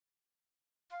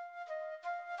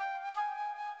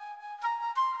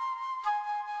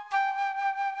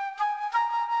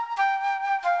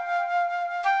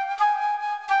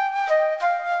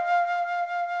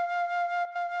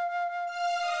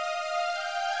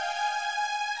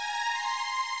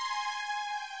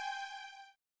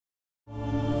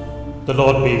The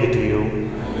Lord be with you.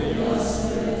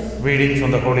 Reading from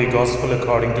the Holy Gospel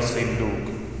according to St. Luke.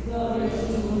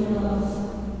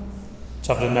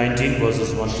 Chapter 19,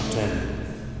 verses 1 to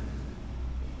 10.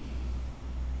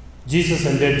 Jesus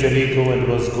entered Jericho and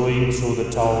was going through the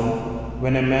town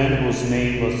when a man whose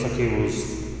name was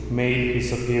Zacchaeus made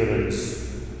his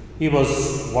appearance. He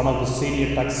was one of the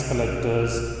senior tax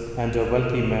collectors and a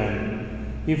wealthy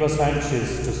man. He was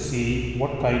anxious to see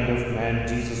what kind of man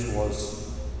Jesus was,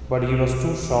 but he was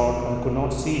too short and could not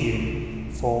see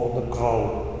him for the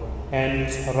crowd, and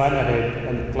ran ahead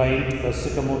and climbed a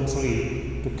sycamore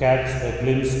tree to catch a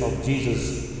glimpse of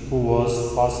Jesus, who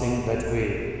was passing that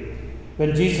way.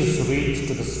 When Jesus reached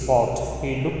the spot,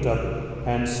 he looked up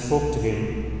and spoke to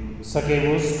him.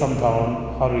 "Zacchaeus, come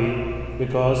down, hurry,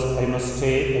 because I must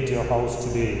stay at your house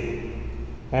today."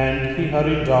 And he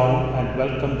hurried down and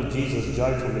welcomed Jesus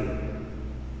joyfully.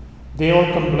 They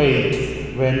all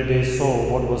complained when they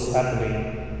saw what was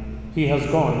happening. "He has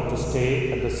gone to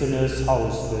stay at the sinner's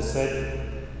house," they said.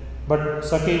 But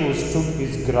Zacchaeus took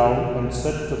his ground and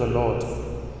said to the Lord,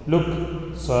 "Look,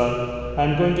 sir, I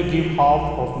am going to give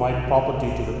half of my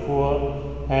property to the poor,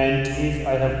 and if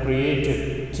I have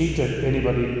cheated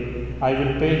anybody, I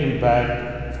will pay him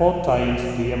back 4 times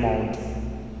the amount."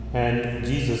 And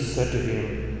Jesus said to him,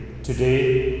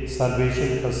 "Today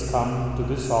salvation has come to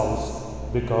this house,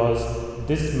 because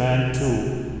this man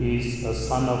too is a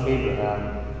son of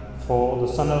Abraham. For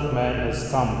the Son of Man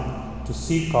has come to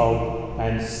seek out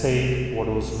and save what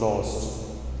was lost."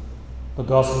 The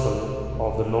Gospel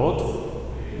of the Lord.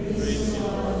 Praise you,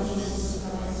 Lord Jesus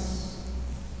Christ.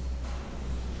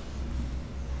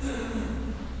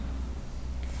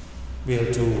 We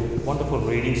have 2 wonderful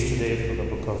readings today from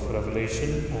the book of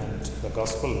Revelation and the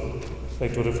Gospel. I'd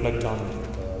like to reflect on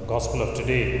the Gospel of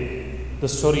today, the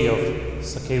story of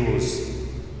Zacchaeus.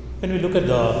 When we look at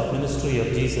the ministry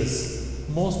of Jesus,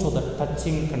 most of the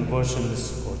touching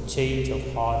conversions or change of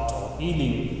heart or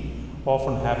healing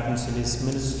often happens in his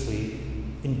ministry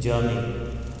in journey.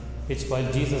 It's while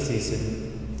Jesus is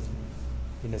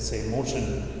in a say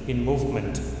motion, in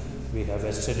movement. We have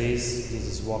yesterday's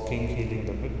Jesus walking, healing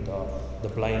the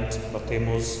blind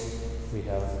Bartimaeus. We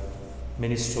have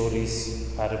many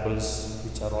stories, parables,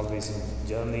 which are always in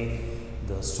journey.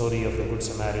 The story of the Good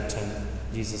Samaritan,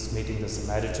 Jesus meeting the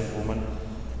Samaritan woman.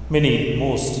 Many,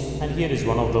 most, and here is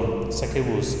one of them,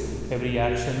 Zacchaeus. Every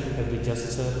action, every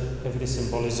gesture, every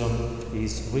symbolism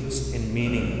is rich in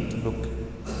meaning to look.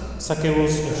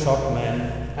 Zacchaeus, a short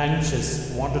man,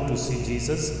 anxious, wanted to see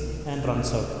Jesus and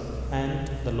runs up, and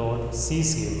the Lord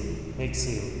sees him, makes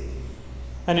him.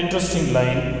 An interesting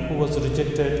line: who was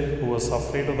rejected, who was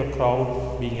afraid of the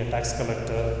crowd, being a tax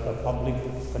collector, a public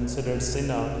considered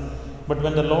sinner. But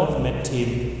when the Lord met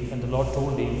him and the Lord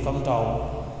told him, "Come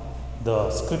down,"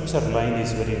 the scripture line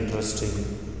is very interesting.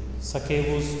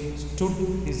 Zacchaeus stood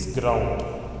his ground.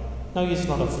 Now he is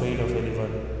not afraid of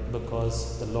anyone,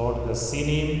 because the Lord has seen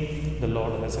him, the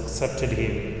Lord has accepted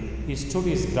him. He stood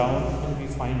his ground, and we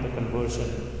find the conversion.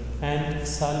 And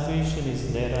salvation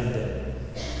is there and there.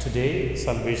 Today,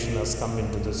 salvation has come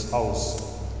into this house.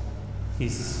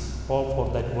 He's all for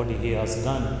that what he has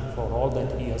done, for all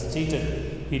that he has cheated.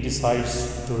 He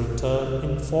decides to return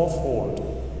in 4-fold.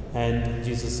 And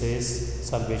Jesus says,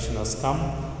 salvation has come,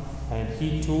 and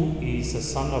he too is a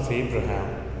son of Abraham.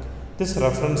 This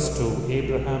reference to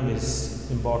Abraham is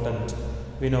important.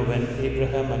 We know when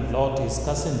Abraham and Lot, his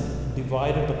cousin,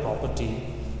 divided the property,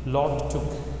 Lot took,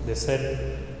 they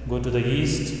said, "Go to the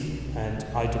east and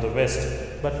I to the west."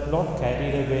 But Lot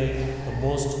carried away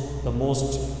the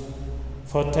most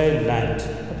fertile land.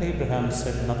 But Abraham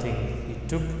said nothing. He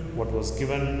took what was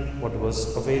given, what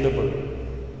was available,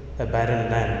 a barren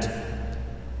land.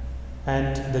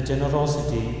 And the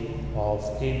generosity of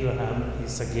Abraham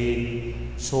is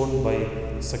again shown by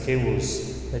Zacchaeus,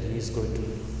 that he is going to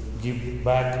give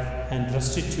back and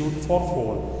restitute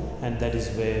 4-fold. And that is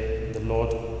where the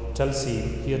Lord tells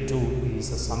him, here too he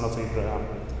is a son of Abraham.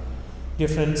 Dear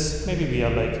friends, maybe we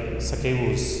are like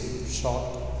Zacchaeus, short,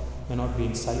 may not be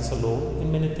in size alone,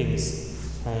 in many things,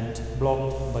 and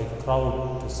blocked by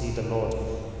crowd to see the Lord.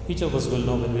 Each of us will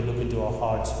know when we look into our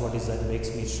hearts, what is that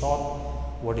makes me short?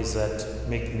 What is that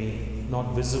make me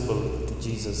not visible to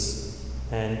Jesus?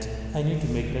 And I need to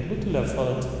make that little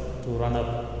effort to run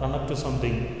up to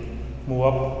something, move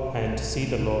up and see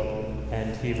the Lord.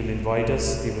 And He will invite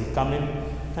us, He will come in,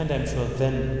 and I'm sure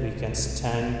then we can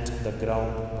stand the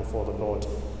ground before the Lord.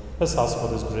 Let's ask for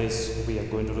this grace. We are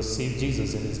going to receive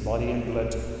Jesus in His body and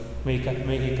blood. May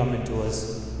He come into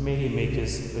us. May He make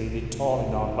us really tall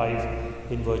in our life,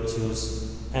 in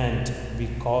virtues, and be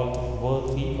called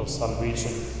worthy of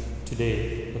salvation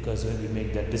today, because when we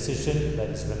make that decision, that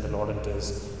is when the Lord enters.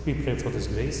 We pray for this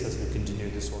grace as we continue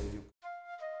this audio.